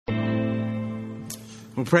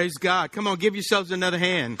Well, praise God. Come on, give yourselves another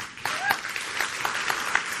hand.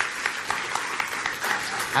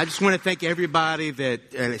 I just want to thank everybody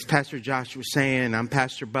that, as Pastor Josh was saying, I'm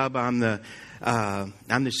Pastor Bubba.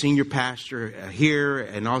 I'm the senior pastor here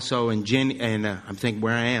and also in I'm thinking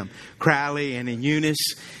where I am, Crowley and in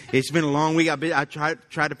Eunice. It's been a long week. I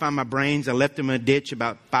tried to find my brains. I left them in a ditch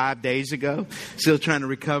about 5 days ago. Still trying to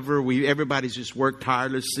recover. Everybody's just worked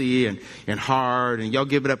tirelessly and hard. And y'all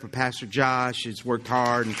give it up for Pastor Josh. It's worked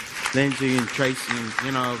hard. And Lindsay and Tracy,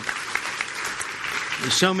 and,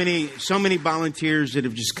 there's so many volunteers that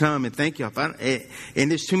have just come, and thank you. And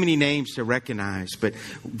there's too many names to recognize, but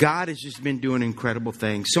God has just been doing incredible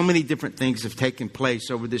things. So many different things have taken place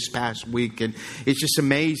over this past week, and it's just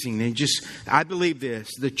amazing. And I believe this: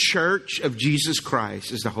 the Church of Jesus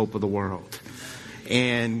Christ is the hope of the world.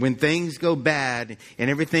 And when things go bad and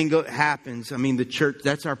everything happens, the church,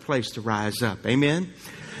 that's our place to rise up. Amen.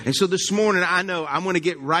 And so this morning, I want to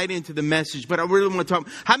get right into the message, but I really want to talk.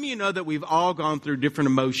 How many of you know that we've all gone through different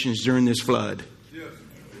emotions during this flood? Yes.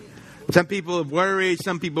 Some people have worried.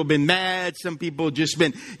 Some people have been mad. Some people just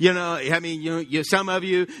been, some of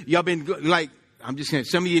y'all been like, I'm just saying,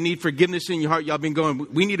 some of you need forgiveness in your heart. Y'all been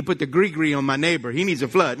going, we need to put the gree on my neighbor. He needs a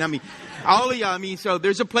flood. All of y'all, so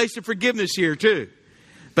there's a place of forgiveness here too.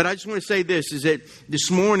 But I just want to say this, is that this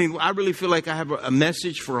morning, I really feel like I have a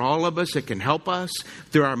message for all of us that can help us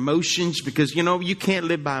through our emotions. Because, you can't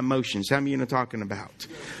live by emotions. How many of you know what I'm talking about?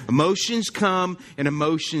 Emotions come and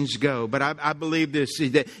emotions go. But I believe this,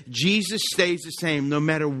 is that Jesus stays the same no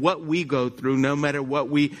matter what we go through, no matter what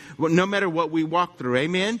we walk through.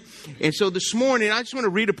 Amen? And so this morning, I just want to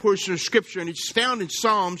read a portion of Scripture. And it's found in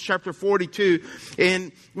Psalms chapter 42.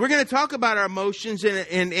 And we're going to talk about our emotions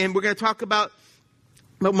and we're going to talk about,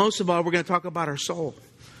 but most of all, we're going to talk about our soul.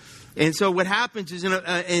 And so what happens is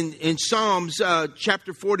in Psalms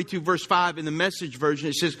chapter 42, verse 5, in the Message version,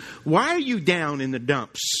 it says, "Why are you down in the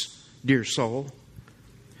dumps, dear soul?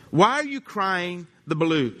 Why are you crying the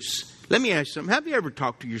blues?" Let me ask you something. Have you ever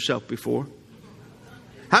talked to yourself before?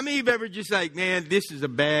 How many of you have ever just like, man, this is a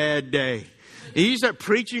bad day? And you start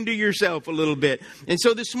preaching to yourself a little bit. And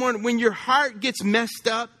so this morning, when your heart gets messed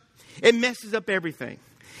up, it messes up everything.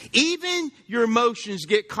 Even your emotions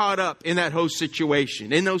get caught up in that whole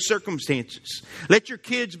situation, in those circumstances. Let your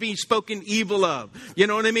kids be spoken evil of. You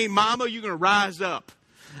know what I mean? Mama, you're going to rise up.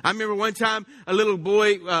 I remember one time a little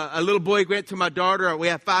boy went to my daughter. We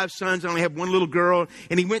have 5 sons. I only have one little girl.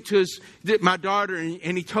 And he went to my daughter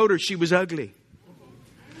and he told her she was ugly.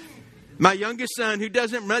 My youngest son, who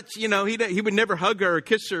doesn't much, he would never hug her or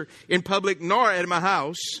kiss her in public nor at my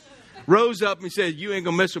house, rose up and said, "You ain't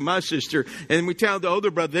going to mess with my sister." And we tell the older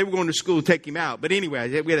brother they were going to school to take him out. But anyway,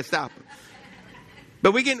 we had to stop him.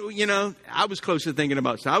 But we can, I was close to thinking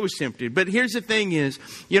about so I was tempted. But here's the thing is,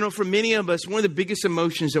 for many of us, one of the biggest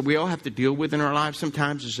emotions that we all have to deal with in our lives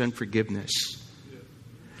sometimes is unforgiveness.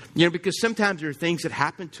 Because sometimes there are things that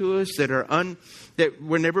happen to us that that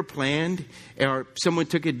were never planned, or someone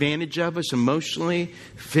took advantage of us emotionally,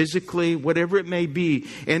 physically, whatever it may be.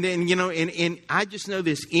 And then, and I just know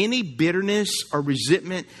this, any bitterness or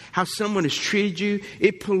resentment, how someone has treated you,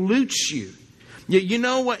 it pollutes you. You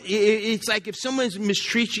know what? It's like if someone's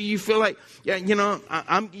mistreats you, you feel like,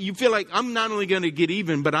 you feel like I'm not only going to get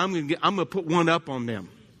even, but I'm going to put one up on them.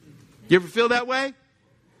 You ever feel that way?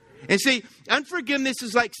 And see, unforgiveness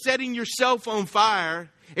is like setting yourself on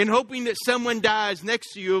fire and hoping that someone dies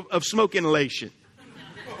next to you of smoke inhalation.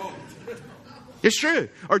 It's true.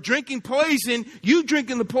 Or drinking poison, you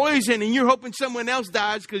drinking the poison and you're hoping someone else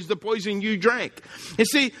dies because the poison you drank. And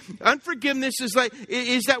see, unforgiveness is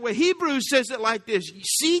that way. Hebrews says it like this: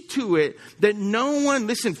 "See to it that no one,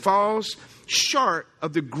 falls short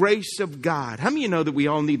of the grace of God." How many of you know that we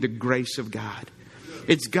all need the grace of God?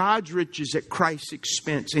 It's God's riches at Christ's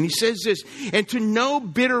expense. And he says this, "And to no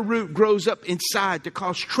bitter root grows up inside to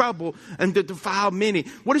cause trouble and to defile many."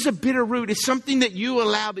 What is a bitter root? It's something that you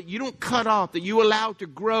allow, that you don't cut off, that you allow to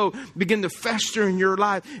grow, begin to fester in your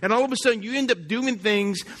life. And all of a sudden you end up doing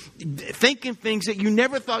things, thinking things that you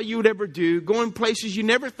never thought you would ever do, going places you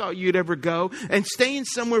never thought you'd ever go, and staying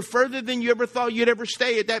somewhere further than you ever thought you'd ever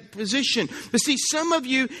stay at that position. But see, some of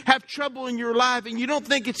you have trouble in your life and you don't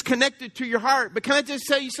think it's connected to your heart. But can I just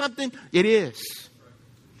tell you something? It is.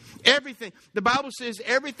 Everything. The Bible says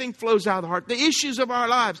everything flows out of the heart. The issues of our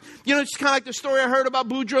lives. It's kind of like the story I heard about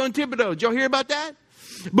Boudreaux and Thibodeau. Did y'all hear about that?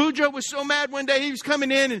 Boudreaux was so mad one day. He was coming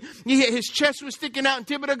in and his chest was sticking out. And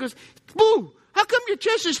Thibodeau goes, "Boo, how come your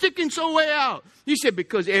chest is sticking so way out?" He said,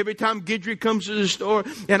 "Because every time Guidry comes to the store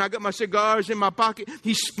and I got my cigars in my pocket,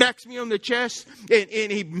 he smacks me on the chest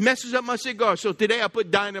and he messes up my cigar. So today I put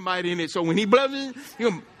dynamite in it. So when he blows it,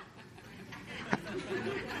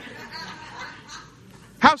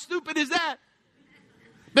 How stupid is that?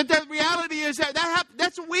 But the reality is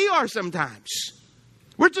that's what we are sometimes.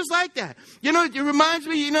 We're just like that. You know, it reminds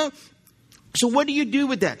me, so what do you do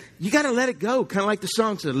with that? You got to let it go. Kind of like the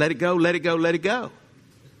song said, let it go, let it go, let it go.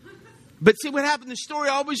 But see what happened, the story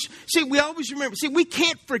we always remember. See, we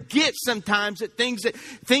can't forget sometimes that things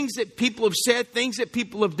that people have said, things that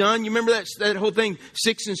people have done. You remember that whole thing,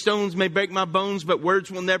 sticks and stones may break my bones, but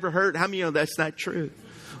words will never hurt. How many know that's not true?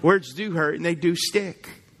 Words do hurt and they do stick.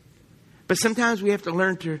 But sometimes we have to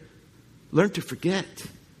learn to forget.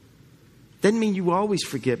 Doesn't mean you always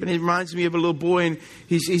forget. But it reminds me of a little boy, and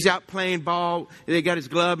he's out playing ball. They got his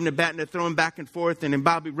glove and the bat, and they're throwing back and forth. And then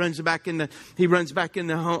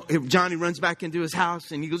Johnny runs back into his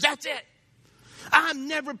house, and he goes, "That's it. I'm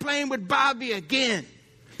never playing with Bobby again.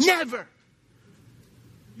 Never."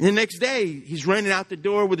 And the next day, he's running out the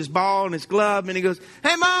door with his ball and his glove, and he goes,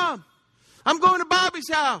 "Hey, Mom, I'm going to Bobby's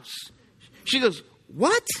house." She goes,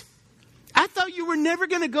 "What? I thought you were never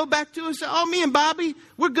going to go back to us." "Oh, me and Bobby,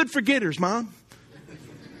 we're good forgetters, Mom."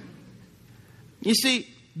 You see,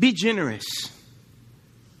 be generous.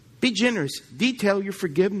 Be generous. Detail your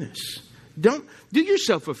forgiveness. Don't do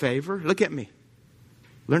yourself a favor. Look at me.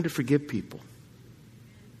 Learn to forgive people.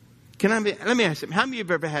 Let me ask you, how many of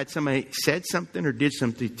you have ever had somebody said something or did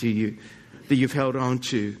something to you that you've held on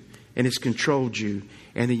to and it's controlled you,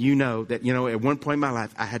 and then you know that, at one point in my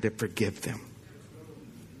life, I had to forgive them?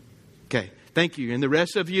 Okay, thank you. And the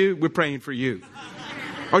rest of you, we're praying for you.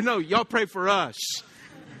 Or no, y'all pray for us.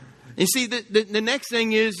 You see, the next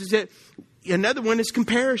thing is that another one is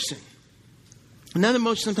comparison. Another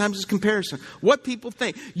most sometimes is comparison. What people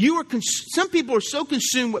think. Some people are so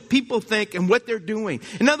consumed what people think and what they're doing.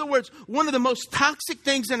 In other words, one of the most toxic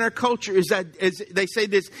things in our culture is they say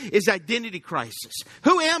this, is identity crisis.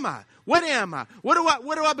 Who am I? What am I? What do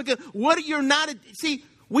I become?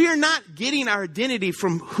 We are not getting our identity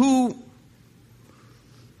from who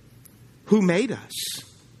made us.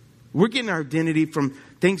 We're getting our identity from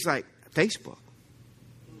things like Facebook.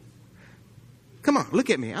 Come on, look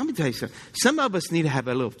at me. I'm going to tell you something. Some of us need to have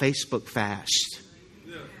a little Facebook fast.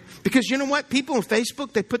 Because you know what? People on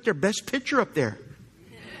Facebook, they put their best picture up there.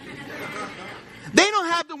 They don't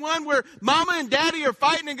have the one where mama and daddy are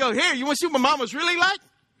fighting and go, "Here, you want to see what my mama's really like?"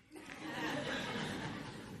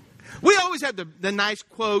 We always have the nice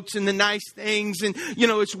quotes and the nice things, and,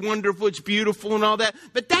 it's wonderful, it's beautiful and all that.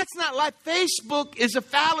 But that's not life. Facebook is a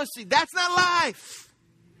fallacy. That's not life.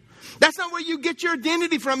 That's not where you get your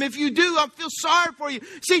identity from. If you do, I feel sorry for you.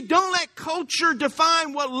 See, don't let culture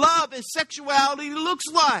define what love and sexuality looks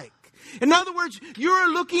like. In other words,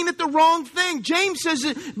 you're looking at the wrong thing. James says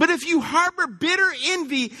it, but if you harbor bitter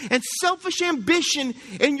envy and selfish ambition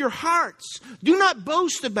in your hearts, do not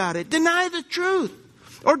boast about it. Deny the truth.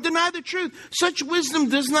 Such wisdom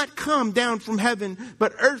does not come down from heaven,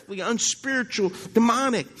 but earthly, unspiritual,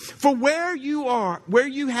 demonic. For where you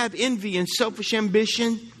have envy and selfish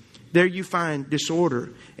ambition, there you find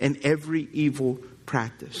disorder and every evil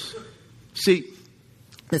practice. See,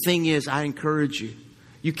 the thing is, I encourage you,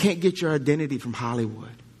 you can't get your identity from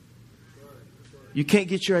Hollywood. You can't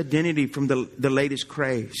get your identity from the latest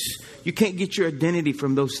craze. You can't get your identity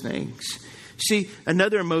from those things. See,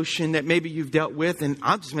 another emotion that maybe you've dealt with, and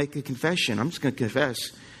I'll just make a confession. I'm just going to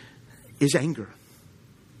confess, is anger.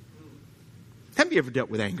 Have you ever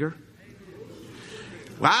dealt with anger?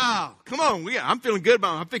 Wow. Come on. I'm feeling good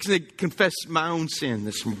about it. I'm fixing to confess my own sin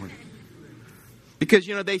this morning. Because,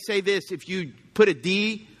 they say this, if you put a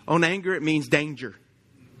D on anger, it means danger.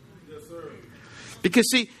 Yes, sir. Because,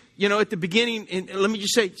 see, at the beginning, and let me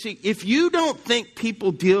just say, if you don't think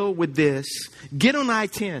people deal with this, get on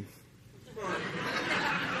I-10.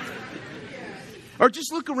 Or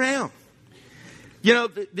just look around.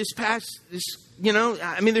 There's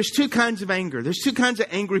two kinds of anger. There's two kinds of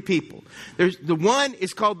angry people. There's the one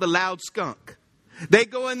is called the loud skunk. They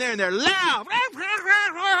go in there and they're loud.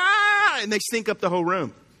 And they stink up the whole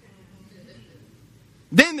room.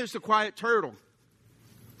 Then there's the quiet turtle.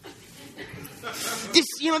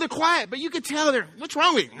 They're quiet, but you can tell what's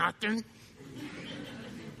wrong with you? Nothing.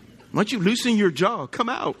 Why don't you loosen your jaw? Come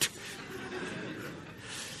out.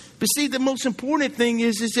 But see, the most important thing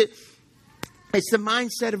is that it's the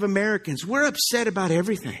mindset of Americans. We're upset about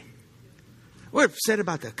everything. We're upset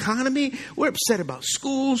about the economy. We're upset about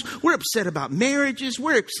schools. We're upset about marriages.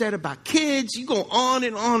 We're upset about kids. You go on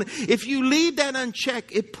and on. If you leave that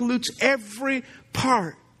unchecked, it pollutes every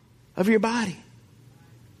part of your body.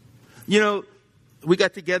 We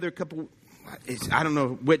got together I don't know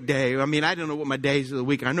what day. I don't know what my days of the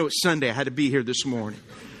week. I know it's Sunday. I had to be here this morning.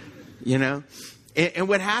 And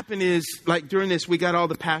what happened is, like during this, we got all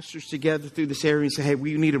the pastors together through this area and said, hey,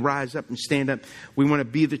 we need to rise up and stand up. We want to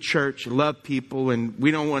be the church, love people, and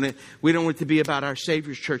we don't want it to be about our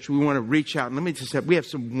Savior's church. We want to reach out. And let me just say, we have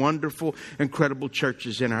some wonderful, incredible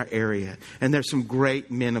churches in our area. And there's some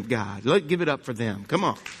great men of God. Let's give it up for them. Come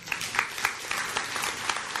on.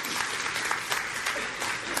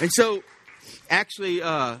 And so, actually,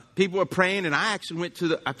 people were praying, and I actually went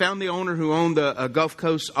I found the owner who owned the Gulf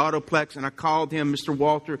Coast Autoplex, and I called him, Mr.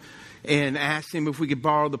 Walter, and asked him if we could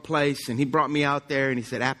borrow the place. And he brought me out there, and he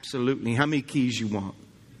said, absolutely. How many keys you want?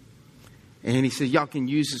 And he said, y'all can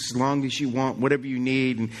use this as long as you want, whatever you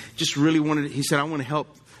need. And just really he said, I want to help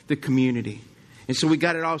the community. And so we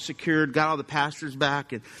got it all secured, got all the pastors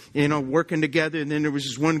back, and, working together. And then there was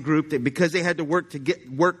this one group that, because they had to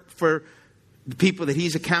work for the people that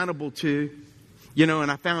he's accountable to,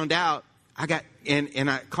 and I found out, and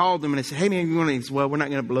I called them and I said, hey man, you want to? He said, well, we're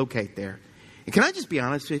not going to locate there. And can I just be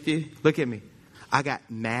honest with you? Look at me. I got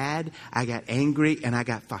mad, I got angry, and I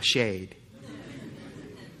got fâché.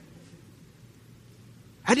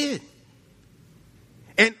 I did.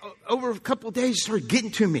 And over a couple of days, it started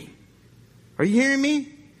getting to me. Are you hearing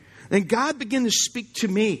me? And God began to speak to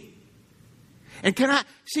me. And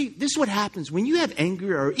this is what happens when you have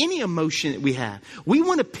anger or any emotion that we have. We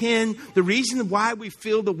want to pin the reason why we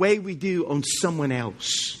feel the way we do on someone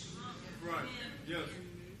else. Right. Yes.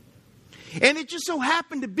 And it just so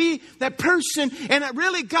happened to be that person. And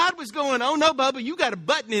really God was going, oh no, Bubba, you got a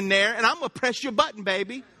button in there and I'm going to press your button,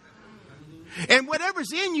 baby. And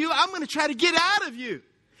whatever's in you, I'm going to try to get out of you.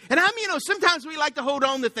 And sometimes we like to hold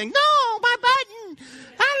on to things. No, my button.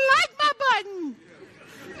 I like my button.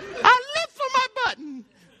 I live for my button.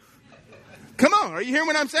 Come on, are you hearing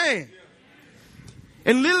what I'm saying?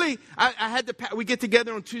 And literally, we get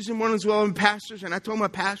together on Tuesday mornings with all the pastors, and I told my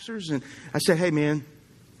pastors, and I said, hey man,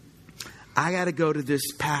 I got to go to this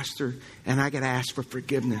pastor, and I got to ask for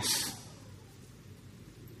forgiveness.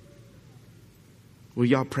 Will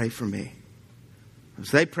y'all pray for me?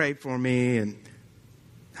 So they prayed for me, and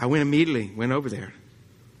I went over there,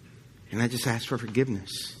 and I just asked for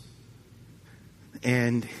forgiveness.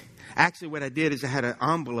 And actually what I did is I had an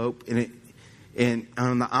envelope and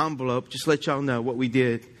on the envelope, just let y'all know what we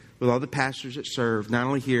did with all the pastors that served, not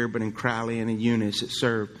only here, but in Crowley and in Eunice that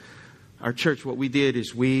served our church. What we did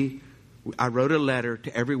is I wrote a letter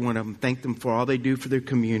to every one of them, thanked them for all they do for their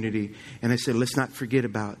community. And I said, let's not forget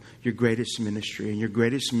about your greatest ministry. And your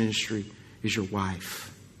greatest ministry is your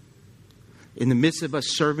wife. In the midst of us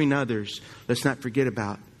serving others, let's not forget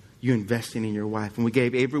about you investing in your wife. And we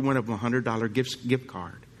gave every one of them a $100 gift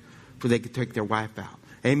card so they could take their wife out.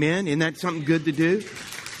 Amen? Isn't that something good to do?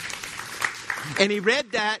 And he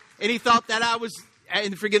read that and he thought that I was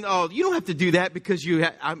forgetting. Oh, you don't have to do that because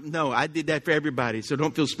no, I did that for everybody. So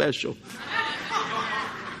don't feel special.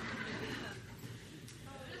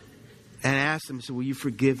 And I asked him, I said, will you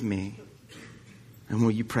forgive me? And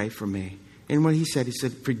will you pray for me? And what he said,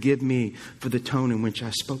 forgive me for the tone in which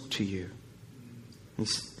I spoke to you.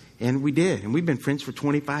 And we did. And we've been friends for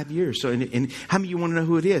 25 years. So, and how many of you want to know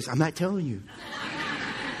who it is? I'm not telling you.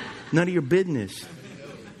 None of your business.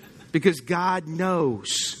 Because God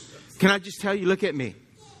knows. Can I just tell you, look at me.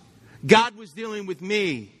 God was dealing with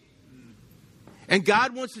me. And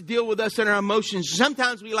God wants to deal with us in our emotions.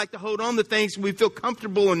 Sometimes we like to hold on to things and we feel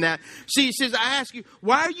comfortable in that. See, he says, I ask you,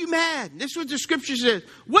 why are you mad? This is what the scripture says.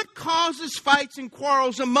 What causes fights and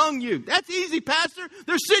quarrels among you? That's easy, Pastor.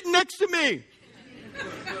 They're sitting next to me.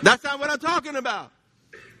 That's not what I'm talking about.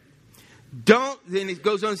 Then it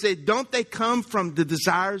goes on to say, don't they come from the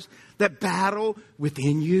desires that battle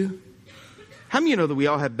within you? How many of you know that we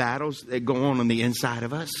all have battles that go on the inside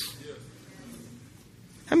of us?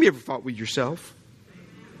 How many of you ever fought with yourself?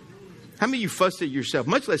 How many of you fussed at yourself,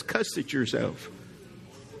 much less cussed at yourself?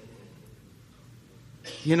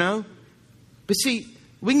 But see,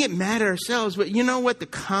 we can get mad at ourselves, but you know what the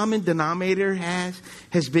common denominator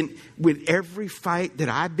has been with every fight that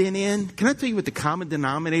I've been in? Can I tell you what the common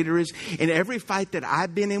denominator is? In every fight that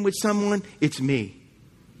I've been in with someone, it's me.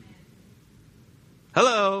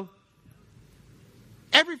 Hello?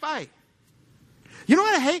 Every fight. You know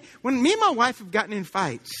what I hate? When me and my wife have gotten in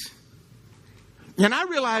fights, and I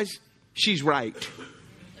realize she's right.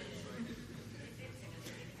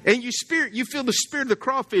 And you feel the spirit of the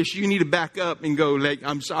crawfish. You need to back up and go, like,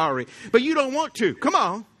 I'm sorry. But you don't want to. Come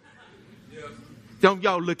on. Yeah. Don't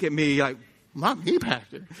y'all look at me like, me,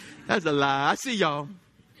 Pastor. That's a lie. I see y'all.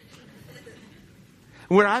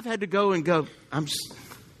 Where I've had to go,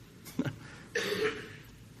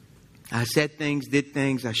 I said things, did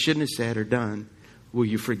things I shouldn't have said or done. Will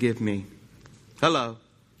you forgive me? Hello.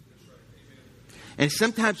 And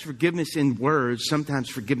sometimes forgiveness in words, sometimes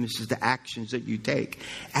forgiveness is the actions that you take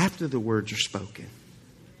after the words are spoken.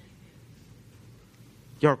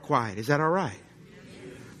 Y'all are quiet. Is that all right?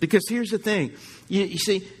 Because here's the thing. You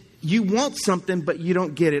see, you want something, but you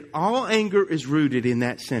don't get it. All anger is rooted in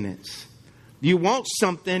that sentence. You want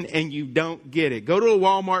something and you don't get it. Go to a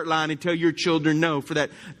Walmart line and tell your children no for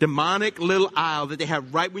that demonic little aisle that they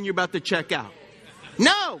have right when you're about to check out.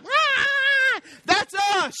 No. That's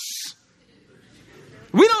us.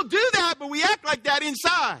 We don't do that, but we act like that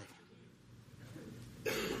inside.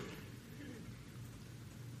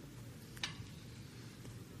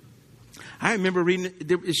 I remember reading,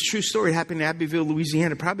 it's a true story. It happened in Abbeville,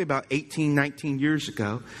 Louisiana, probably about 18, 19 years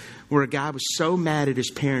ago, where a guy was so mad at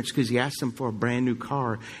his parents because he asked them for a brand new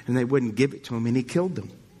car and they wouldn't give it to him, and he killed them.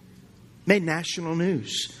 Made national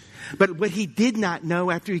news. But what he did not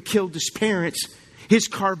know, after he killed his parents, his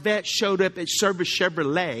Corvette showed up at Service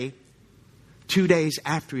Chevrolet 2 days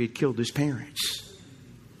after he had killed his parents.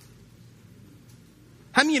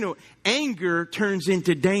 How many of you know anger turns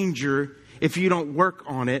into danger if you don't work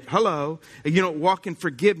on it? Hello. You don't walk in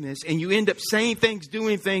forgiveness, and you end up saying things,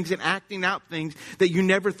 doing things, and acting out things that you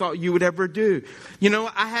never thought you would ever do. You know,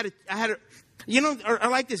 I had a I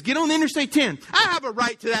like this. Get on Interstate 10. I have a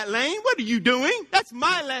right to that lane. What are you doing? That's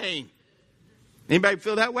my lane. Anybody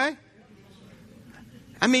feel that way?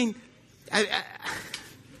 I mean,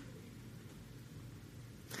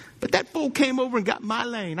 but that fool came over and got my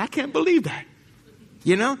lane. I can't believe that.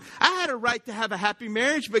 You know, I had a right to have a happy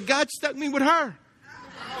marriage, but God stuck me with her.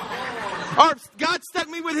 Or God stuck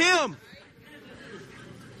me with him.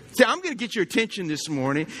 See, I'm going to get your attention this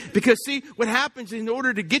morning because, see, what happens in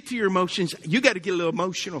order to get to your emotions, you got to get a little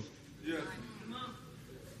emotional. Yeah.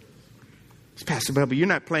 It's Pastor Bubba, you're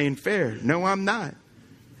not playing fair. No, I'm not.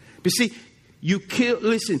 But see,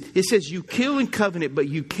 listen, it says you kill in covenant, but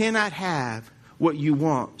you cannot have what you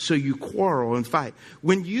want, so you quarrel and fight.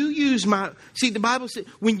 When you use the Bible says,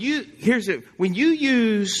 when you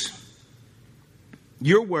use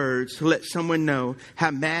your words to let someone know how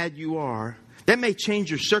mad you are, that may change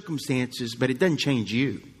your circumstances, but it doesn't change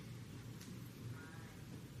you.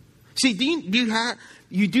 See,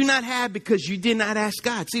 you do not have because you did not ask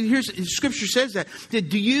God. See, Scripture says that.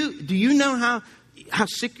 Do you know how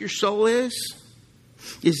sick your soul is?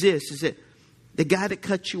 Is it the guy that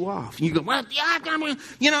cuts you off? And you go, well, yeah,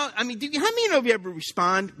 you know, I mean, how many of you ever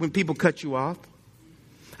respond when people cut you off?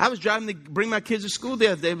 I was driving to bring my kids to school the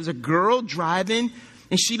other day. There was a girl driving,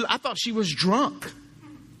 and I thought she was drunk.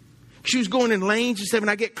 She was going in lanes and stuff, and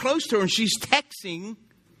I get close to her, and she's texting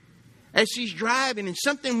as she's driving, and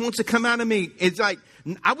something wants to come out of me. It's like,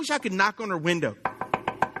 I wish I could knock on her window.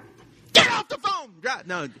 Get off the phone!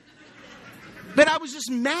 No. But I was just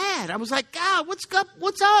mad. I was like, God,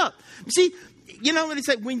 what's up? See, you know what it's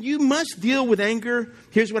like? When you must deal with anger,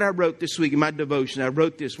 here's what I wrote this week in my devotion. I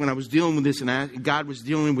wrote this when I was dealing with this, and God was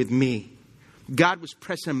dealing with me. God was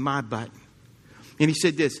pressing my button. And he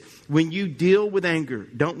said this: when you deal with anger,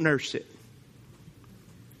 don't nurse it.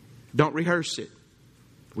 Don't rehearse it.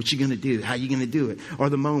 What you going to do? How you going to do it? Or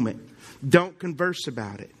the moment. Don't converse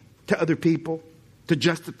about it to other people to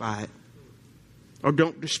justify it. Or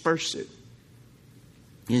don't disperse it.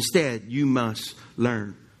 Instead, you must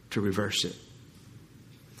learn to reverse it.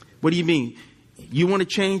 What do you mean? You want to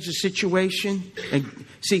change the situation? And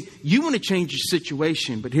see, you want to change your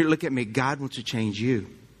situation, but here, look at me. God wants to change you.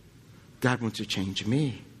 God wants to change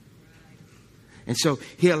me. And so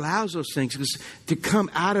he allows those things to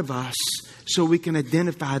come out of us so we can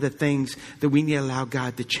identify the things that we need to allow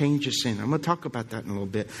God to change us in. I'm going to talk about that in a little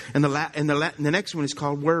bit. And the next one is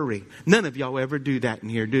called worry. None of y'all ever do that in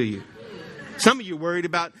here, do you? Some of you are worried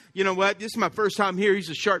about, you know what, this is my first time here. He's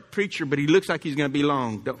a sharp preacher, but he looks like he's going to be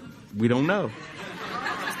long. We don't know.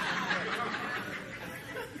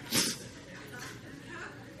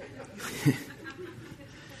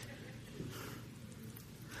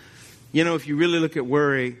 You know, if you really look at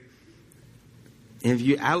worry, and if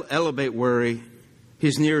you elevate worry,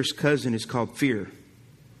 his nearest cousin is called fear.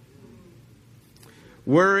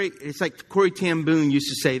 Worry, it's like Corrie ten Boom used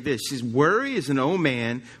to say this. He says, worry is an old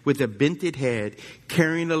man with a bented head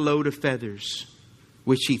carrying a load of feathers,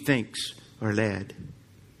 which he thinks are lead.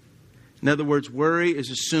 In other words, worry is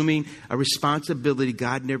assuming a responsibility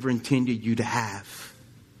God never intended you to have.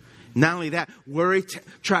 Not only that, worry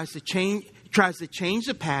tries to change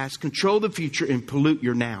the past, control the future, and pollute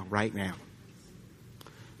your now, right now.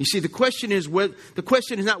 You see, the question is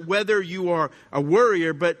not whether you are a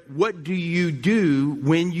worrier, but what do you do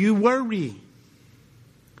when you worry?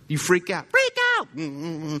 You freak out. Freak out!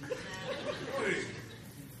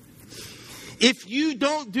 If you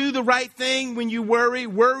don't do the right thing when you worry,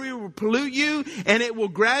 worry will pollute you and it will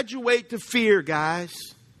graduate to fear, guys.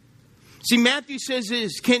 See, Matthew says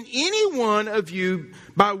this, can any one of you,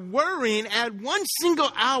 by worrying, add one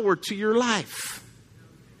single hour to your life?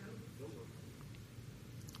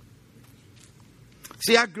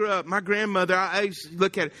 See, I grew up, my grandmother, I used to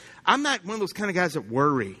look at it. I'm not one of those kind of guys that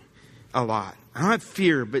worry a lot. I don't have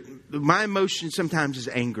fear, but my emotion sometimes is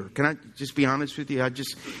anger. Can I just be honest with you?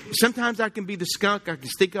 Sometimes I can be the skunk, I can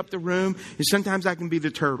stick up the room, and sometimes I can be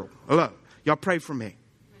the turtle. Hello, y'all pray for me.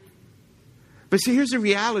 But see, here's the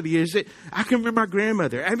reality is that I can remember my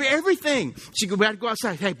grandmother. Everything. She'd go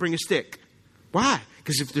outside. Hey, bring a stick. Why?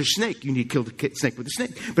 Because if there's a snake, you need to kill the snake with a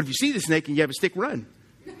snake. But if you see the snake and you have a stick, run.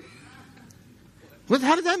 Well,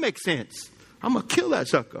 how does that make sense? I'm going to kill that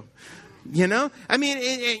sucker. You know? I mean,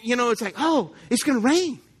 it's like, oh, it's going to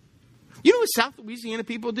rain. You know what South Louisiana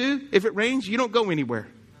people do? If it rains, you don't go anywhere.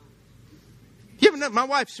 You ever know? My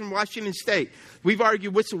wife's from Washington State. We've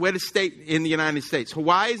argued what's the wettest state in the United States.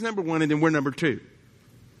 Hawaii is number 1, and then we're number 2.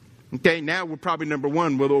 Okay, now we're probably number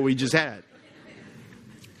 1 with what we just had.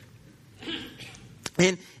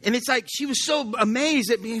 And it's like she was so amazed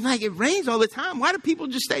at me, like, it rains all the time. Why do people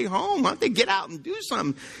just stay home? Why don't they get out and do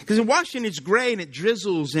something? Because in Washington, it's gray and it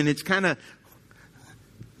drizzles and it's kind of...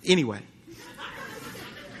 Anyway.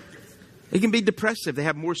 It can be depressive. They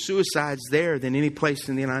have more suicides there than any place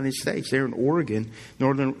in the United States. They're in Oregon,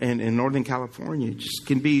 Northern California. It just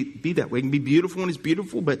can be that way. It can be beautiful when it's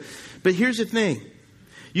beautiful. But here's the thing.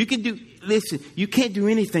 You can't do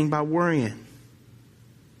anything by worrying.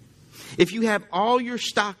 If you have all your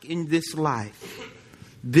stock in this life,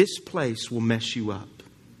 this place will mess you up.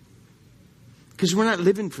 Because we're not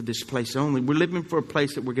living for this place only. We're living for a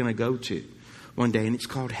place that we're going to go to one day, and it's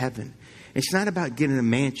called heaven. It's not about getting a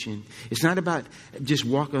mansion. It's not about just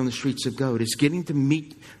walking on the streets of gold. It's getting to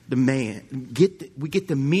meet the man. We get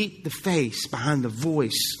to meet the face behind the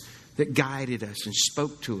voice that guided us and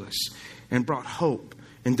spoke to us and brought hope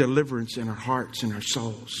and deliverance in our hearts and our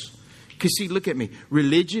souls. Because see, look at me.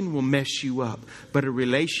 Religion will mess you up, but a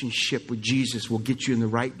relationship with Jesus will get you in the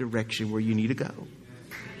right direction where you need to go.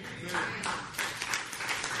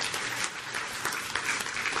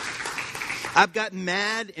 I've gotten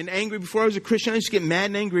mad and angry before I was a Christian. I used to get mad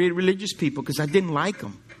and angry at religious people because I didn't like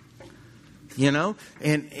them. You know?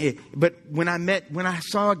 But when I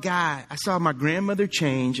saw a guy, I saw my grandmother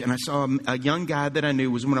change, and I saw a young guy that I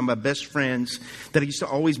knew was one of my best friends that I used to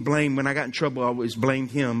always blame. When I got in trouble, I always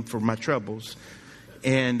blamed him for my troubles.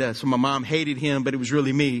 And so my mom hated him, but it was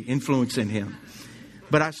really me influencing him.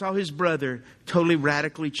 But I saw his brother totally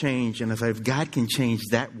radically change. And I thought, if God can change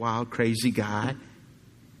that wild, crazy guy,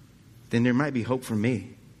 then there might be hope for me.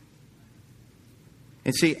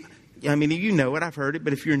 And see, I mean, you know it, I've heard it,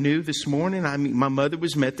 but if you're new this morning, I mean, my mother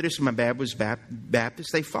was Methodist and my dad was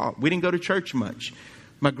Baptist. They fought. We didn't go to church much.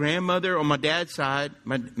 My grandmother on my dad's side,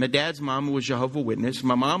 my dad's mama was Jehovah's Witness.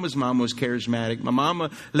 My mama's mama was charismatic. My mama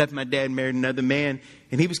left my dad, married another man,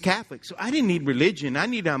 and he was Catholic. So I didn't need religion. I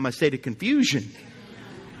needed my state of confusion.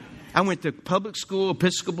 I went to public school,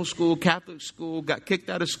 Episcopal school, Catholic school, got kicked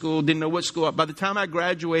out of school, didn't know what school. By the time I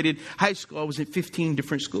graduated high school, I was at 15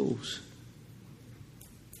 different schools.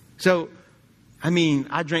 So, I mean,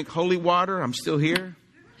 I drank holy water. I'm still here.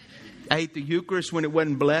 I ate the Eucharist when it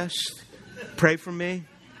wasn't blessed. Pray for me.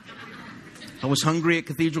 I was hungry at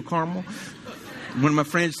Cathedral Carmel. When my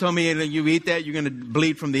friends told me, you eat that, you're going to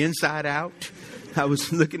bleed from the inside out. I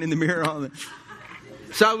was looking in the mirror all the...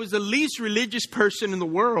 So I was the least religious person in the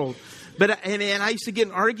world. But and I used to get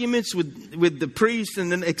in arguments with the priest,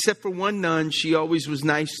 and then except for one nun, she always was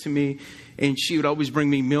nice to me. And she would always bring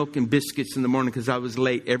me milk and biscuits in the morning because I was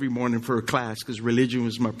late every morning for a class because religion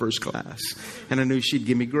was my first class. And I knew she'd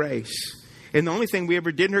give me grace. And the only thing we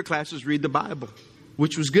ever did in her class was read the Bible,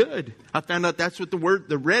 which was good. I found out that's what the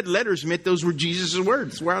red letters meant. Those were Jesus'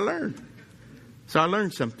 words. That's where I learned. So I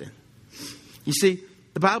learned something. You see,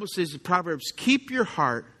 the Bible says in Proverbs, keep your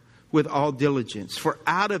heart with all diligence, for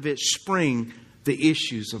out of it spring the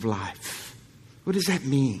issues of life. What does that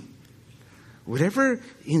mean? Whatever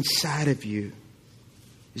inside of you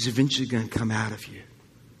is eventually going to come out of you.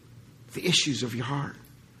 The issues of your heart.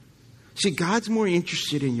 See, God's more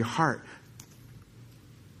interested in your heart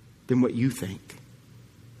than what you think.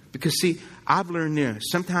 Because see, I've learned this.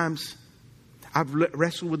 Sometimes I've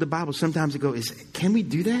wrestled with the Bible. Sometimes I go, can we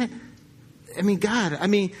do that? I mean, God,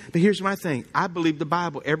 but here's my thing. I believe the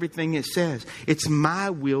Bible, everything it says. It's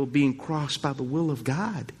my will being crossed by the will of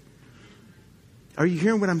God. Are you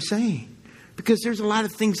hearing what I'm saying? Because there's a lot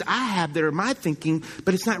of things I have that are my thinking,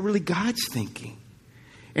 but it's not really God's thinking.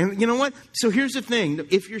 And you know what? So here's the thing.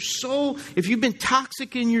 If you've been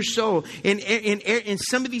toxic in your soul, in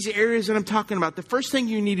some of these areas that I'm talking about, the first thing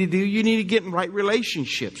you need to do, you need to get in right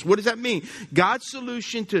relationships. What does that mean? God's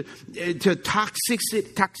solution to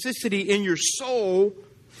toxicity in your soul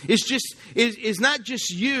is not just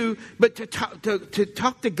you, but to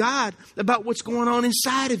talk to God about what's going on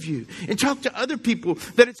inside of you, and talk to other people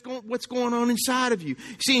what's going on inside of you.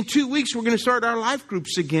 See, in 2 weeks we're going to start our life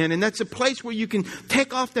groups again, and that's a place where you can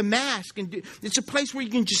take off the mask, and it's a place where you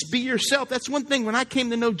can just be yourself. That's one thing. When I came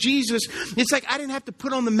to know Jesus, it's like I didn't have to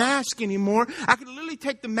put on the mask anymore. I could literally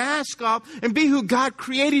take the mask off and be who God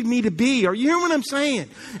created me to be. Are you hearing what I'm saying?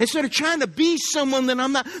 Instead of trying to be someone that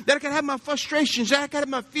I'm not, that I can have my frustrations, that I can have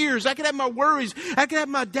my fears, I can have my worries, I can have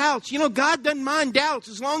my doubts. You know, God doesn't mind doubts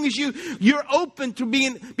as long as you're open to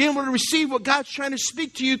being able to receive what God's trying to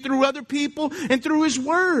speak to you through other people and through His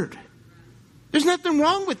Word. There's nothing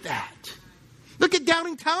wrong with that. Look at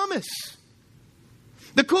doubting Thomas.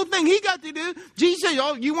 The cool thing he got to do, Jesus said,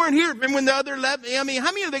 oh, you weren't here when the other 11, I mean,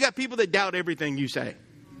 how many of they got people that doubt everything you say?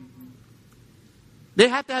 They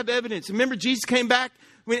have to have evidence. Remember, Jesus came back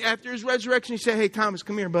after His resurrection. He said, hey, Thomas,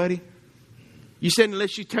 come here, buddy. You said,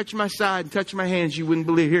 unless you touch my side and touch my hands, you wouldn't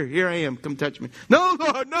believe. Here I am. Come touch me. No,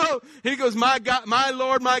 Lord, no. He goes, my God, my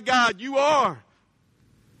Lord, my God, you are.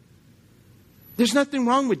 There's nothing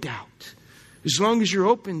wrong with doubt, as long as you're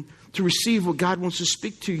open to receive what God wants to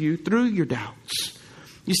speak to you through your doubts.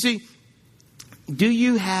 You see, do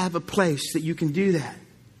you have a place that you can do that?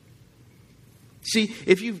 See,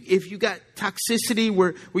 if you got toxicity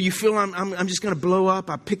where you feel I'm just going to blow up,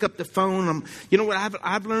 I pick up the phone. You know what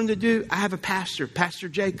I've learned to do? I have a pastor, Pastor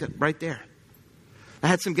Jacob, right there. I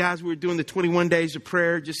had some guys, we were doing the 21 days of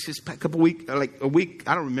prayer just this couple weeks, like a week,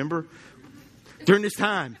 I don't remember, during this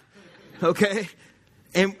time. Okay?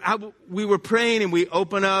 And we were praying, and we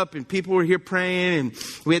opened up, and people were here praying, and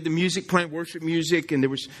we had the music playing, worship music, and there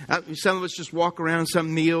was some of us just walk around,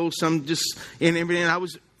 some kneel, some just and everything. And I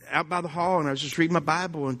was out by the hall, and I was just reading my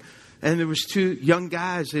Bible, and there was two young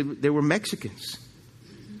guys. They were Mexicans,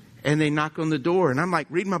 and they knock on the door, and I'm like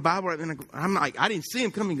reading my Bible, and I'm like, I didn't see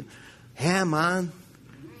him coming. Hey, man.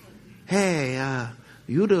 Hey,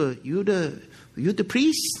 you the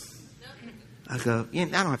priest? I go, yeah, I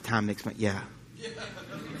don't have time next month. Yeah.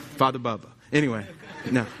 Father Bubba. Anyway,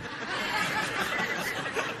 no.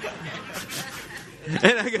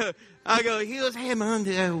 And I go, he goes, hey,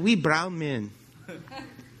 man, we brown men.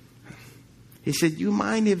 He said, you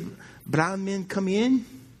mind if brown men come in?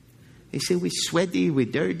 He said, we're sweaty, we're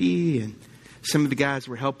dirty. And some of the guys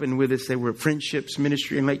were helping with us. They were at Friendships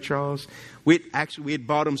Ministry in Lake Charles. We had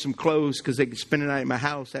bought them some clothes because they could spend the night at my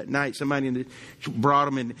house that night. Somebody brought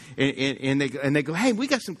them, and they go, hey, we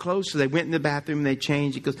got some clothes. So they went in the bathroom and they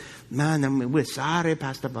changed. He goes, man, we're sorry,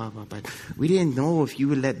 Pastor Baba, but we didn't know if you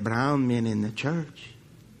would let brown men in the church.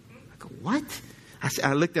 I go, what?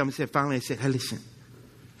 I looked at him and said, finally, I said, hey, listen.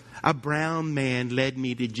 A brown man led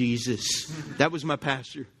me to Jesus. That was my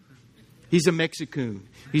pastor. He's a Mexican.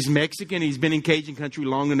 He's Mexican. He's been in Cajun country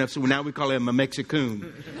long enough, so now we call him a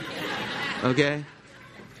Mexican. Okay?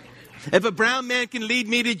 If a brown man can lead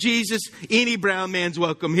me to Jesus, any brown man's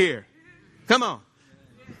welcome here. Come on.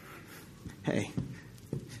 Hey,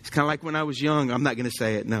 it's kind of like when I was young. I'm not going to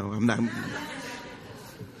say it. No, I'm not.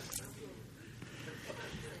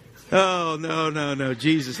 Oh, no.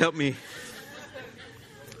 Jesus, help me.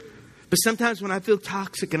 But sometimes when I feel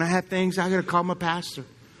toxic and I have things, I got to call my pastor.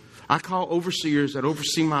 I call overseers that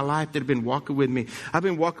oversee my life that have been walking with me. I've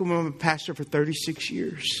been walking with my pastor for 36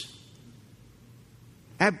 years.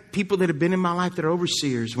 I have people that have been in my life that are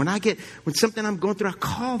overseers. When something I'm going through, I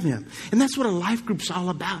call them. And that's what a life group's all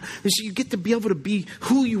about. Is you get to be able to be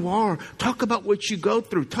who you are. Talk about what you go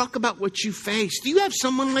through. Talk about what you face. Do you have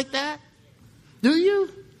someone like that? Do you?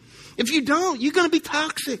 If you don't, you're going to be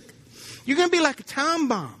toxic. You're going to be like a time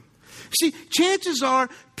bomb. See, chances are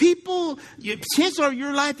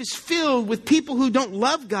your life is filled with people who don't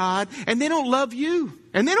love God, and they don't love you,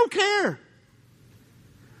 and they don't care.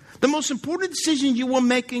 The most important decision you will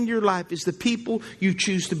make in your life is the people you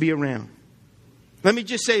choose to be around. Let me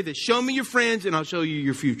just say this. Show me your friends, and I'll show you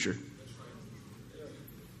your future.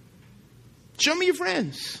 Show me your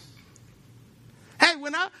friends. Hey,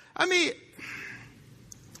 let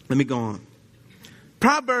me go on.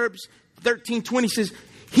 Proverbs 13:20 says,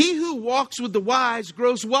 he who walks with the wise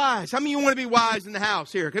grows wise. How many of you want to be wise in the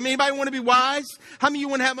house here? Anybody want to be wise? How many of you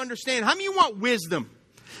want to have understanding? How many of you want wisdom?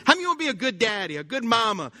 How many of you want to be a good daddy, a good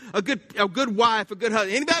mama, a good wife, a good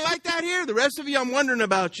husband? Anybody like that here? The rest of you, I'm wondering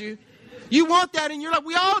about you. You want that in your life.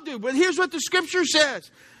 We all do. But here's what the scripture says.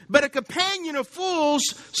 But a companion of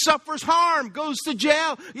fools suffers harm, goes to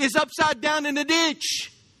jail, is upside down in a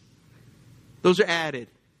ditch. Those are added.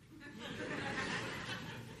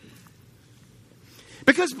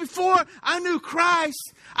 Because before I knew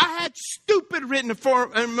Christ, I had stupid written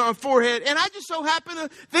on my forehead. And I just so happened to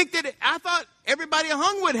think that I thought everybody at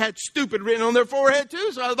Hungwood had stupid written on their forehead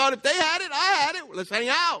too. So I thought if they had it, I had it. Well, let's hang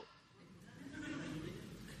out.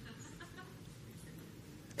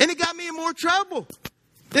 And it got me in more trouble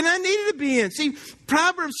than I needed to be in. See,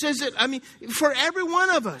 Proverbs says that, for every one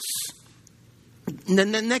of us. And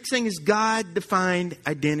then the next thing is God-defined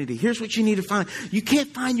identity. Here's what you need to find. You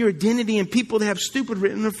can't find your identity in people that have stupid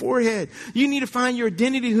written on their forehead. You need to find your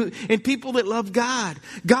identity in people that love God.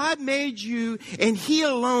 God made you, and He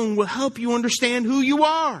alone will help you understand who you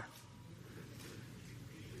are.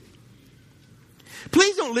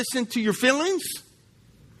 Please don't listen to your feelings.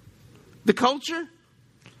 The culture.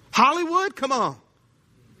 Hollywood, come on.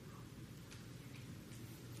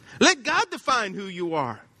 Let God define who you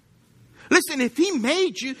are. Listen, if He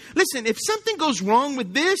made you, if something goes wrong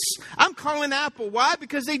with this, I'm calling Apple. Why?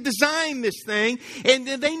 Because they designed this thing and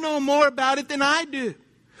they know more about it than I do.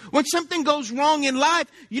 When something goes wrong in life,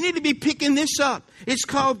 you need to be picking this up. It's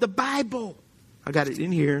called the Bible. I got it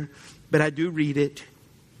in here, but I do read it.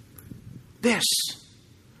 This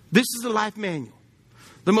is the life manual.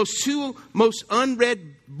 The two most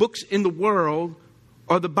unread books in the world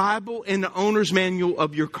are the Bible and the owner's manual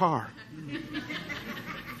of your car.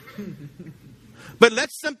 But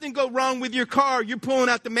let something go wrong with your car, you're pulling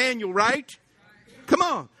out the manual, right? Come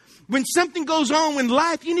on. When something goes on in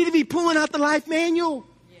life, you need to be pulling out the life manual.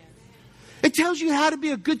 It tells you how to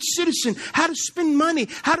be a good citizen, how to spend money,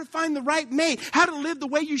 how to find the right mate, how to live the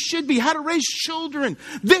way you should be, how to raise children.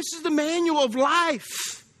 This is the manual of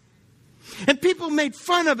life. And people made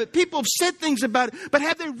fun of it. People have said things about it. But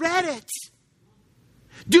have they read it?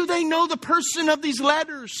 Do they know the person of these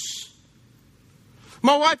letters?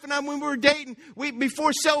 My wife and I, when we were dating,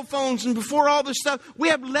 before cell phones and before all this stuff, we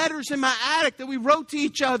have letters in my attic that we wrote to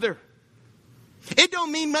each other. It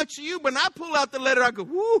don't mean much to you, but when I pull out the letter, I go,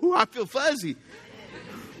 whoo, I feel fuzzy.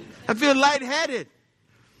 I feel lightheaded.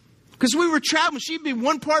 Because we were traveling. She'd be in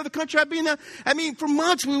one part of the country, I'd be in the... for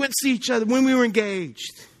months we wouldn't see each other when we were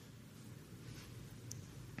engaged.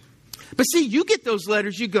 But see, you get those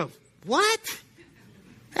letters, you go, what?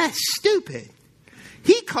 That's stupid.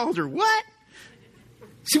 He called her what?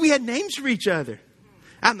 See, we had names for each other.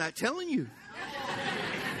 I'm not telling you.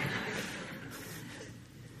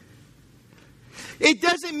 It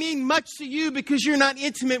doesn't mean much to you because you're not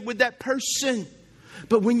intimate with that person.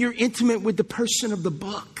 But when you're intimate with the person of the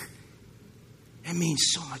book, it means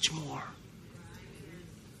so much more.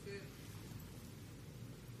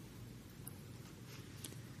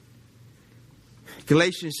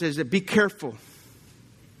 Galatians says that be careful.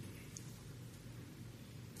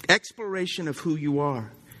 Exploration of who you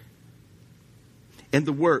are and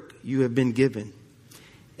the work you have been given.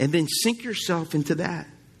 And then sink yourself into that.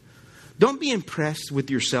 Don't be impressed with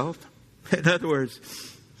yourself. In other words,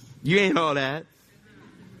 you ain't all that.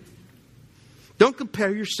 Don't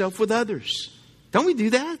compare yourself with others. Don't we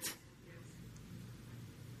do that?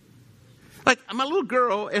 Like my little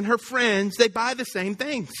girl and her friends, they buy the same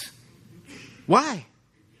things. Why?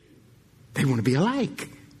 They want to be alike.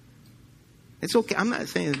 It's okay. I'm not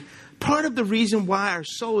saying... Part of the reason why our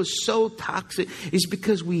soul is so toxic is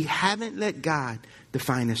because we haven't let God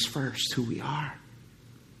define us first, who we are.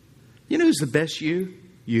 You know who's the best you?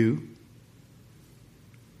 You.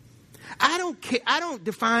 I don't care. I don't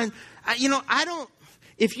define...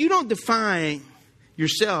 If you don't define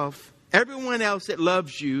yourself, everyone else that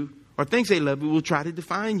loves you or thinks they love you will try to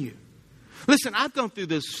define you. Listen, I've gone through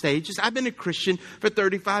those stages. I've been a Christian for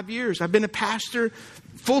 35 years. I've been a pastor,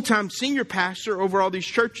 full-time senior pastor over all these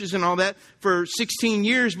churches and all that for 16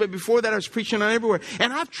 years. But before that, I was preaching on everywhere.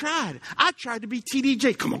 And I've tried. I tried to be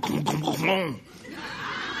TDJ. Come on.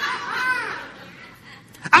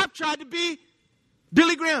 I've tried to be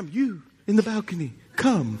Billy Graham. You in the balcony.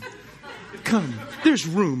 Come. There's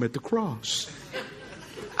room at the cross.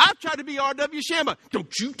 I've tried to be R.W. Shamba.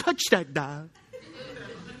 Don't you touch that dial.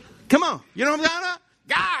 Come on. You know what I'm talking about?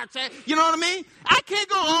 God, you know what I mean? I can't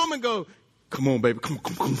go home and go, come on, baby. Come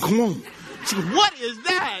on. She goes, what is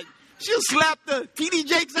that? She'll slap the TD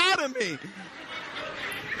Jakes out of me.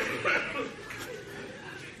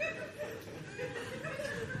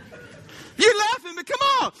 You're laughing, but come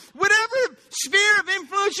on. Whatever sphere of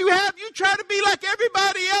influence you have, you try to be like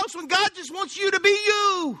everybody else when God just wants you to be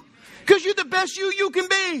you. Because you're the best you can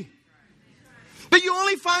be. But you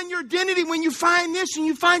only find your identity when you find this and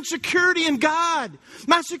you find security in God.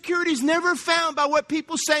 My security is never found by what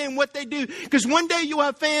people say and what they do. Because one day you'll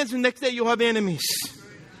have fans and the next day you'll have enemies.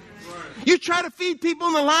 You try to feed people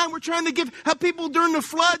in the line. We're trying to help people during the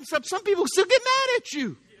flood and stuff. Some people still get mad at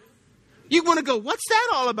you. You want to go, what's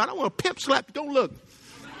that all about? I want to pimp slap you. Don't look.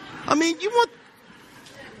 I mean, you want...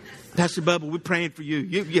 Pastor Bubba, we're praying for you.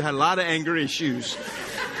 You had a lot of anger issues.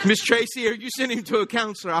 Miss Tracy, are you sending him to a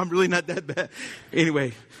counselor? I'm really not that bad.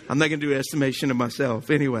 Anyway, I'm not going to do an estimation of myself.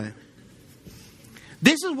 Anyway.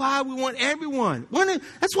 This is why we want everyone.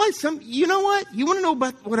 That's why you know what? You want to know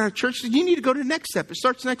about what our church is? You need to go to the next step. It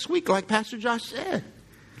starts next week, like Pastor Josh said.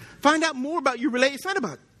 Find out more about your relationship. It's not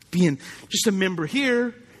about being just a member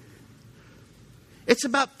here. It's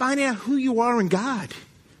about finding out who you are in God.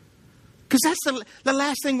 Because that's the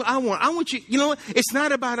last thing I want. I want you know what? It's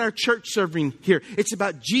not about our church serving here. It's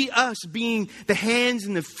about us being the hands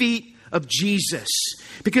and the feet of Jesus.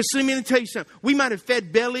 Because let me tell you something. We might have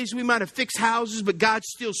fed bellies. We might have fixed houses. But God's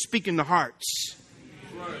still speaking to hearts.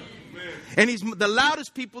 Right. And the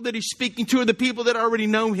loudest people that he's speaking to are the people that already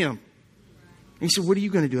know him. And he said, what are you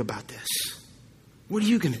going to do about this? What are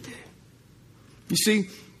you going to do? You see,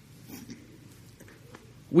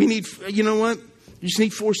 we need, you know what? You just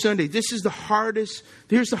need 4 Sundays. This is the hardest.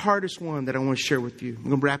 Here's the hardest one that I want to share with you. I'm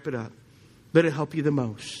going to wrap it up. But it'll help you the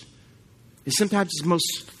most. And sometimes it's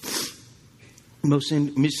most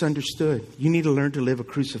misunderstood. You need to learn to live a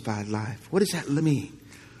crucified life. What does that mean?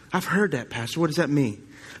 I've heard that, Pastor. What does that mean?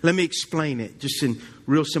 Let me explain it just in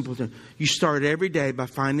real simple terms. You start every day by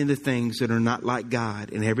finding the things that are not like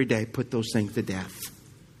God. And every day put those things to death.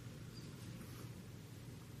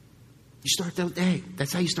 You start that day.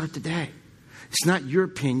 That's how you start the day. It's not your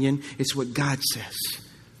opinion. It's what God says.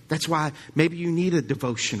 That's why maybe you need a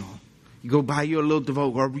devotional. You go buy you a little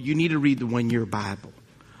devotional, or you need to read the 1-year Bible.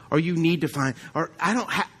 Or you need to find,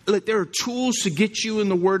 look, there are tools to get you in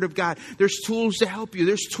the Word of God. There's tools to help you.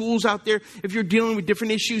 There's tools out there if you're dealing with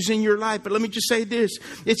different issues in your life. But let me just say this.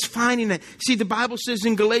 It's finding that. See, the Bible says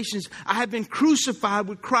in Galatians, I have been crucified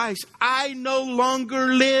with Christ. I no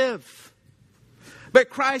longer live. But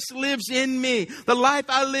Christ lives in me. The life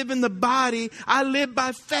I live in the body, I live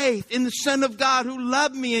by faith in the Son of God who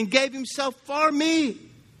loved me and gave himself for me.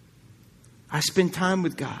 I spend time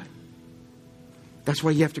with God. That's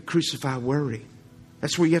why you have to crucify worry.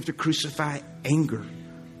 That's where you have to crucify anger,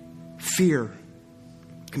 fear,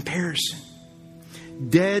 comparison.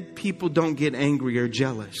 Dead people don't get angry or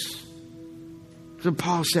jealous. So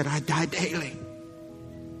Paul said, I die daily.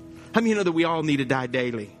 How many of you know that we all need to die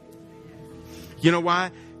daily? You know why?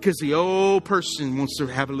 Because the old person wants to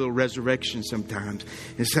have a little resurrection sometimes.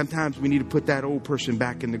 And sometimes we need to put that old person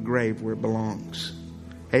back in the grave where it belongs.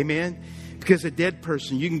 Amen? Because a dead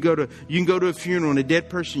person, you can go to a funeral, and a dead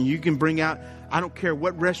person, you can bring out, I don't care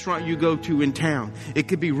what restaurant you go to in town. It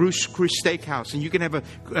could be Ruth's Chris Steakhouse, and you can have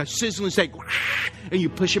a sizzling steak, and you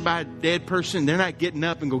push it by a dead person. They're not getting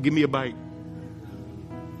up and go, give me a bite.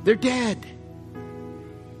 They're dead.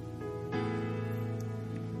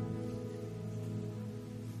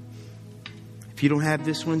 If you don't have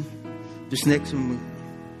this one, this next one.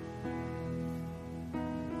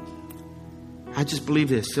 I just believe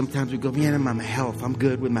this. Sometimes we go, man, I'm my health. I'm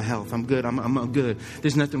good with my health. I'm good. I'm good.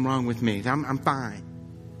 There's nothing wrong with me. I'm fine.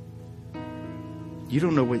 You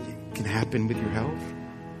don't know what can happen with your health.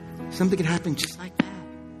 Something can happen just like that.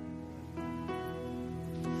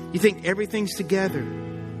 You think everything's together.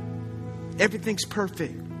 Everything's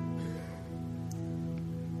perfect.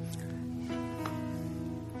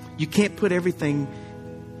 You can't put everything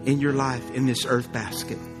in your life in this earth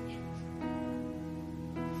basket.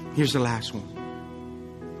 Here's the last one.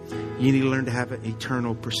 You need to learn to have an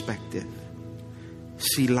eternal perspective.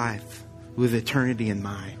 See life with eternity in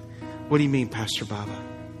mind. What do you mean, Pastor Baba?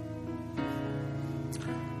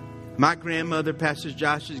 My grandmother, Pastor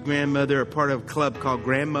Josh's grandmother, are part of a club called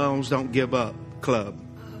Grandmas Don't Give Up Club.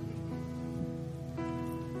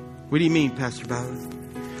 What do you mean, Pastor Baba?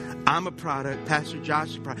 I'm a product, Pastor Josh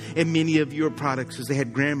is a product, and many of you are products because they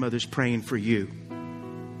had grandmothers praying for you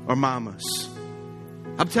or mamas.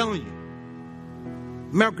 I'm telling you.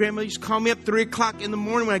 My grandmother used to call me up 3 o'clock in the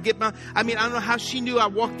morning when I get I don't know how she knew. I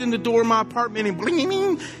walked in the door of my apartment and bling,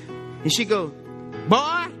 bling, and she go,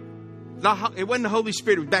 boy, it wasn't the Holy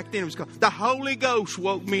Spirit. It was back then. It was called the Holy Ghost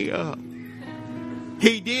woke me up.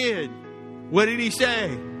 He did. What did he say?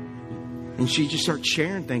 And she just started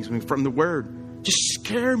sharing things with me from the Word. Just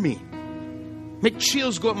scare me. Make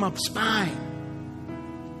chills go up my spine.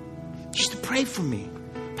 Just to pray for me.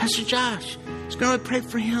 Pastor Josh is going to pray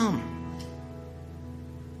for him.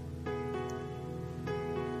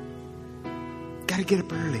 Got to get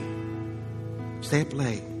up early. Stay up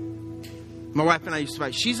late. My wife and I used to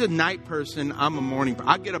fight. She's a night person. I'm a morning person.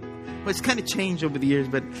 I get up. Well, it's kind of changed over the years,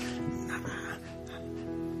 but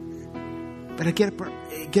But I get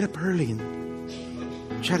up early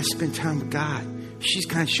and try to spend time with God.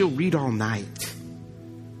 She'll read all night.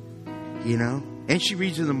 You know? And she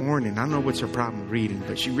reads in the morning. I don't know what's her problem with reading,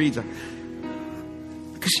 but she reads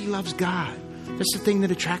because she loves God. That's the thing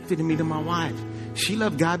that attracted me to my wife. She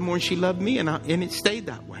loved God more than she loved me, and it stayed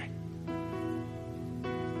that way.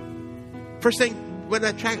 First thing,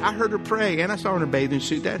 I heard her pray, and I saw her in a bathing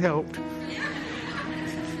suit. That helped.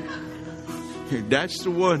 That's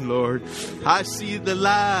the one, Lord. I see the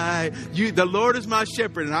light. The Lord is my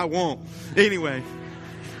shepherd, and I won't. Anyway.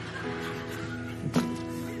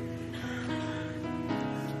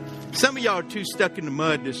 Some of y'all are too stuck in the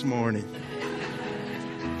mud this morning.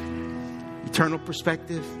 Eternal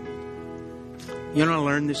perspective. You know what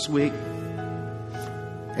I learned this week?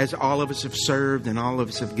 As all of us have served and all of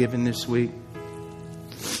us have given this week.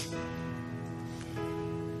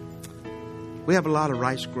 We have a lot of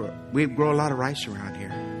rice we grow a lot of rice around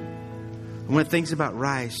here. And one of the things about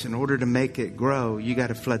rice, in order to make it grow, you got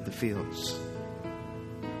to flood the fields.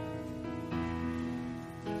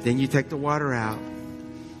 Then you take the water out,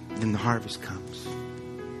 then the harvest comes.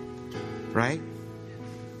 Right?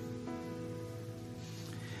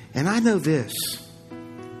 And I know this,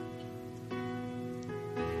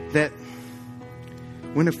 that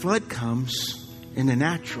when a flood comes in the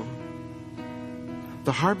natural,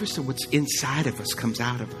 the harvest of what's inside of us comes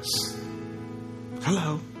out of us.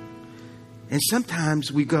 Hello. And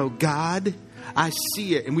sometimes we go, God, I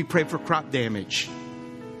see it. And we pray for crop damage.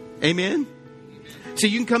 Amen? So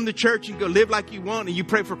you can come to church and go live like you want, and you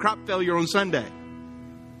pray for crop failure on Sunday.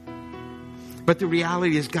 But the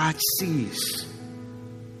reality is God sees.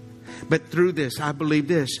 But through this, I believe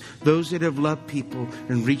this. Those that have loved people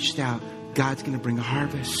and reached out, God's going to bring a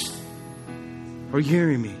harvest. Are you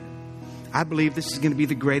hearing me? I believe this is going to be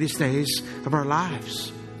the greatest days of our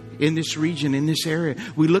lives in this region, in this area.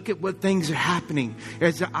 We look at what things are happening.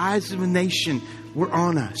 As the eyes of a nation were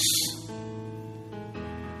on us.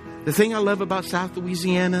 The thing I love about South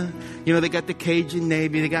Louisiana, you know, they got the Cajun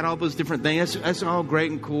Navy. They got all those different things. That's all great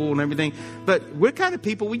and cool and everything. But we're kind of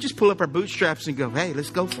people, we just pull up our bootstraps and go, hey, let's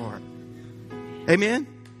go for it. Amen?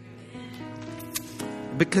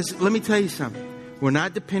 Because let me tell you something. We're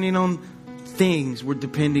not depending on things. We're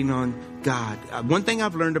depending on God. One thing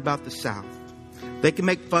I've learned about the South. They can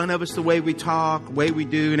make fun of us the way we talk, the way we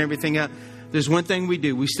do and everything else. There's one thing we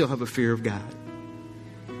do. We still have a fear of God.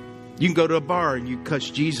 You can go to a bar and you cuss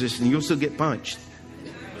Jesus and you'll still get punched.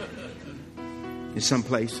 In some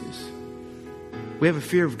places. We have a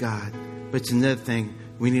fear of God. But it's another thing.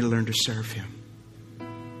 We need to learn to serve Him.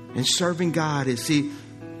 And serving God is, it's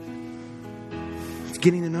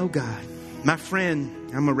getting to know God. My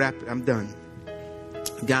friend, I'm done.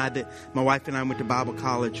 Guy that my wife and I went to Bible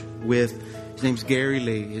college with. His name's Gary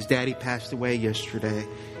Lee. His daddy passed away yesterday.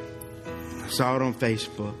 I saw it on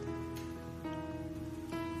Facebook.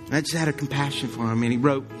 I just had a compassion for him. And he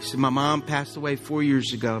said, my mom passed away 4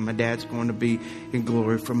 years ago. And my dad's going to be in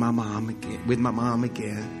glory for my mom again, with my mom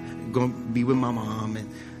again. Going to be with my mom.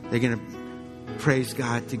 And they're going to praise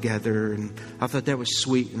God together. And I thought that was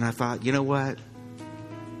sweet. And I thought, you know what?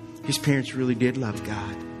 His parents really did love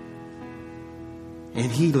God. And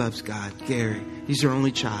he loves God, Gary. He's their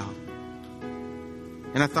only child.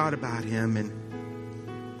 And I thought about him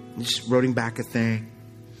and just wrote him back a thing.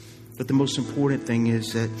 But the most important thing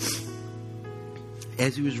is that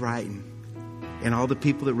as he was writing, and all the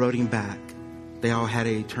people that wrote him back, they all had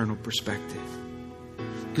an eternal perspective.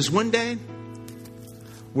 Because one day,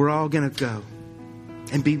 we're all going to go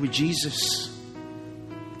and be with Jesus.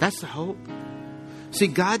 That's the hope. See,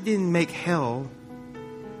 God didn't make hell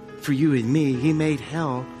for you and me. He made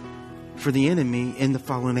hell for the enemy and the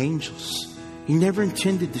fallen angels. He never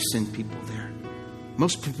intended to send people there.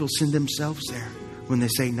 Most people send themselves there when they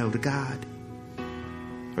say no to God.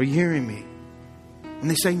 Are you hearing me? When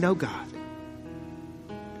they say no, God.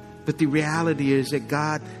 But the reality is that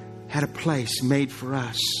God had a place made for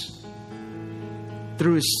us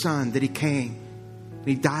through His Son, that He came and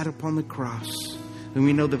He died upon the cross. And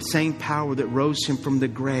we know the same power that rose Him from the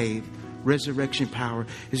grave, resurrection power,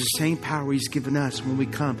 is the same power He's given us when we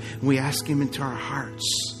come and we ask Him into our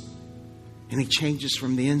hearts. And He changes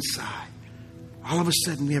from the inside. All of a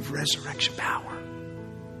sudden we have resurrection power.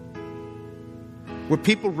 Where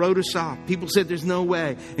people wrote us off. People said there's no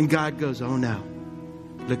way. And God goes, oh no,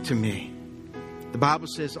 look to me. The Bible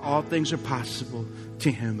says all things are possible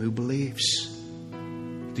to him who believes.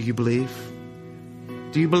 Do you believe?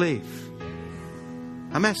 Do you believe?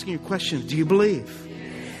 I'm asking you a question. Do you believe?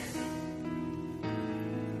 Yes.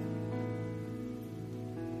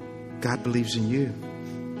 God believes in you,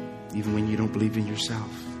 even when you don't believe in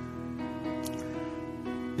yourself.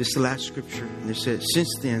 This is the last scripture. And it says,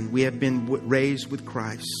 since then we have been raised with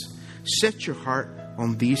Christ. Set your heart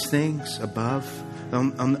on these things above.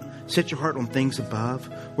 Set your heart on things above,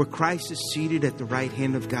 where Christ is seated at the right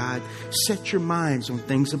hand of God. Set your minds on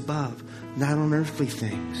things above, not on earthly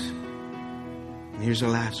things. And here's the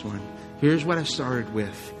last one. Here's what I started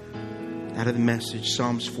with out of the message,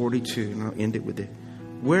 Psalms 42, and I'll end it with it.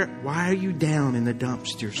 Why are you down in the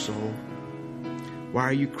dumps, dear soul? Why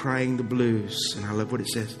are you crying the blues? And I love what it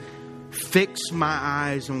says. Fix my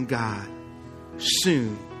eyes on God.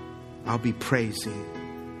 Soon I'll be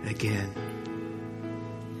praising again.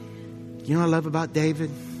 You know what I love about David?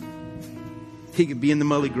 He could be in the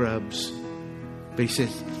mully grubs, but he says,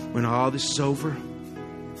 when all this is over,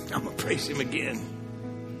 I'm going to praise him again.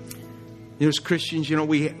 You know, as Christians, you know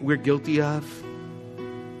we're guilty of?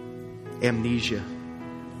 Amnesia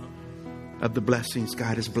of the blessings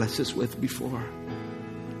God has blessed us with before.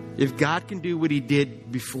 If God can do what He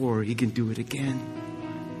did before, He can do it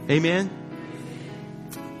again. Amen?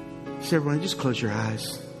 So everyone, just close your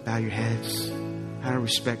eyes, bow your heads, out of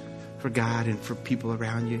respect for God and for people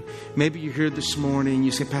around you. Maybe you're here this morning and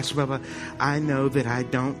you say, Pastor Bubba, I know that I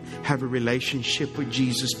don't have a relationship with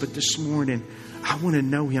Jesus, but this morning I want to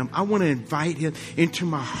know Him. I want to invite Him into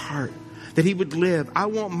my heart, that He would live. I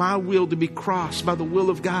want my will to be crossed by the will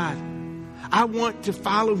of God. I want to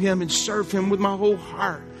follow Him and serve Him with my whole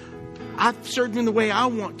heart. I've served Him the way I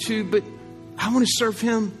want to, but I want to serve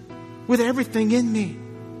Him with everything in me.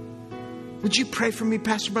 Would you pray for me,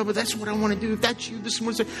 Pastor Bubba? That's what I want to do. If that's you this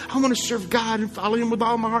morning, say, I want to serve God and follow Him with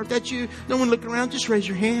all my heart. If that's you, no one looking around, just raise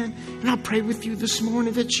your hand and I'll pray with you this morning.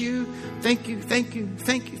 If that's you, thank you, thank you,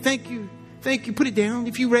 thank you, thank you, thank you. Put it down.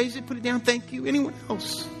 If you raise it, put it down. Thank you. Anyone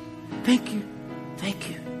else? Thank you, thank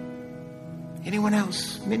you. Anyone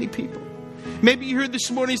else? Many people. Maybe you heard this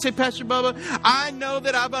morning, you say, Pastor Bubba, I know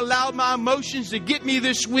that I've allowed my emotions to get me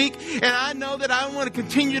this week, and I know that I want to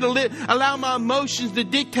continue to allow my emotions to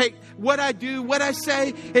dictate what I do, what I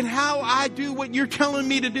say, and how I do what you're telling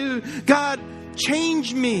me to do. God,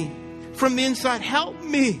 change me from the inside. Help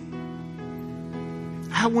me.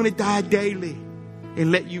 I want to die daily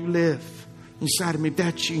and let you live inside of me. If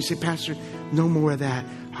that's you, you say, Pastor, no more of that.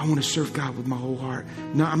 I want to serve God with my whole heart.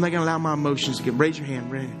 No, I'm not going to allow my emotions to get. Raise your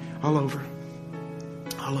hand. All over.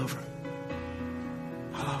 All over.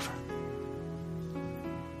 All over.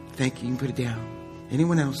 Thank you. You can put it down.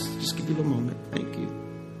 Anyone else? Just give you a little moment. Thank you.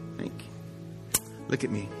 Thank you. Look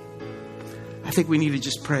at me. I think we need to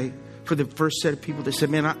just pray for the first set of people that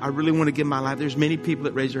said, man, I really want to give my life. There's many people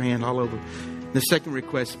that raise their hand all over. The second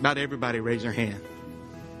request, about everybody raise their hand.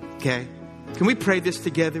 Okay? Can we pray this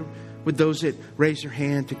together with those that raise their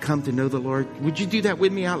hand to come to know the Lord? Would you do that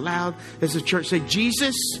with me out loud as a church? Say,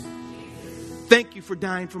 Jesus, thank you for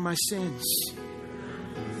dying for my sins.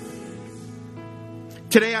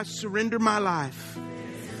 Today I surrender my life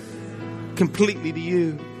completely to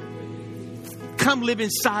you. Come live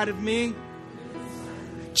inside of me.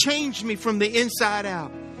 Change me from the inside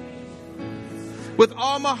out. With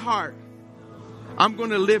all my heart, I'm going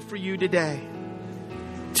to live for you today.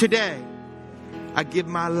 Today, I give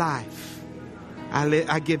my life.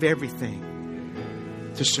 I give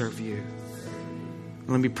everything to serve you.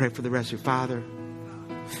 Let me pray for the rest of you. Father,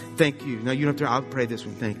 thank you. No, you don't have to. I'll pray this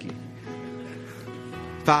one. Thank you.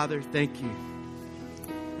 Father, thank you.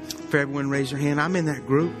 For everyone raise their hand. I'm in that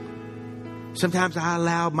group. Sometimes I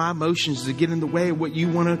allow my emotions to get in the way of what you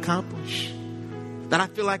want to accomplish. That I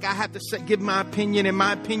feel like I have to give my opinion, and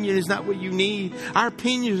my opinion is not what you need. Our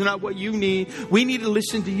opinion is not what you need. We need to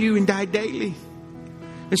listen to you and die daily.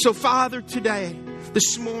 And so, Father, today,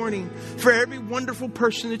 this morning, for every wonderful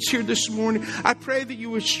person that's here this morning, I pray that you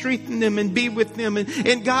would strengthen them and be with them.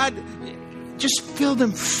 And God, just fill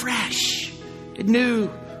them fresh and new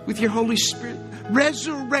with your Holy Spirit.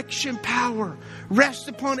 Resurrection power rest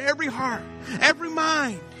upon every heart, every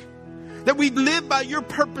mind. That we live by your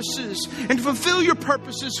purposes and fulfill your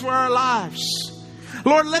purposes for our lives.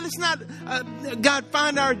 Lord, let us not, God,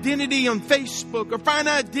 find our identity on Facebook or find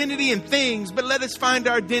our identity in things, but let us find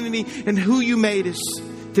our identity in who you made us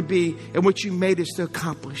to be and what you made us to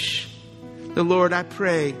accomplish. The Lord, I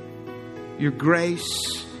pray your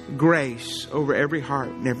grace over every heart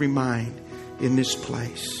and every mind in this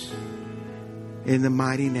place. In the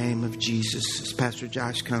mighty name of Jesus, as Pastor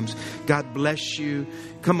Josh comes. God bless you.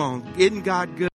 Come on. Isn't God good?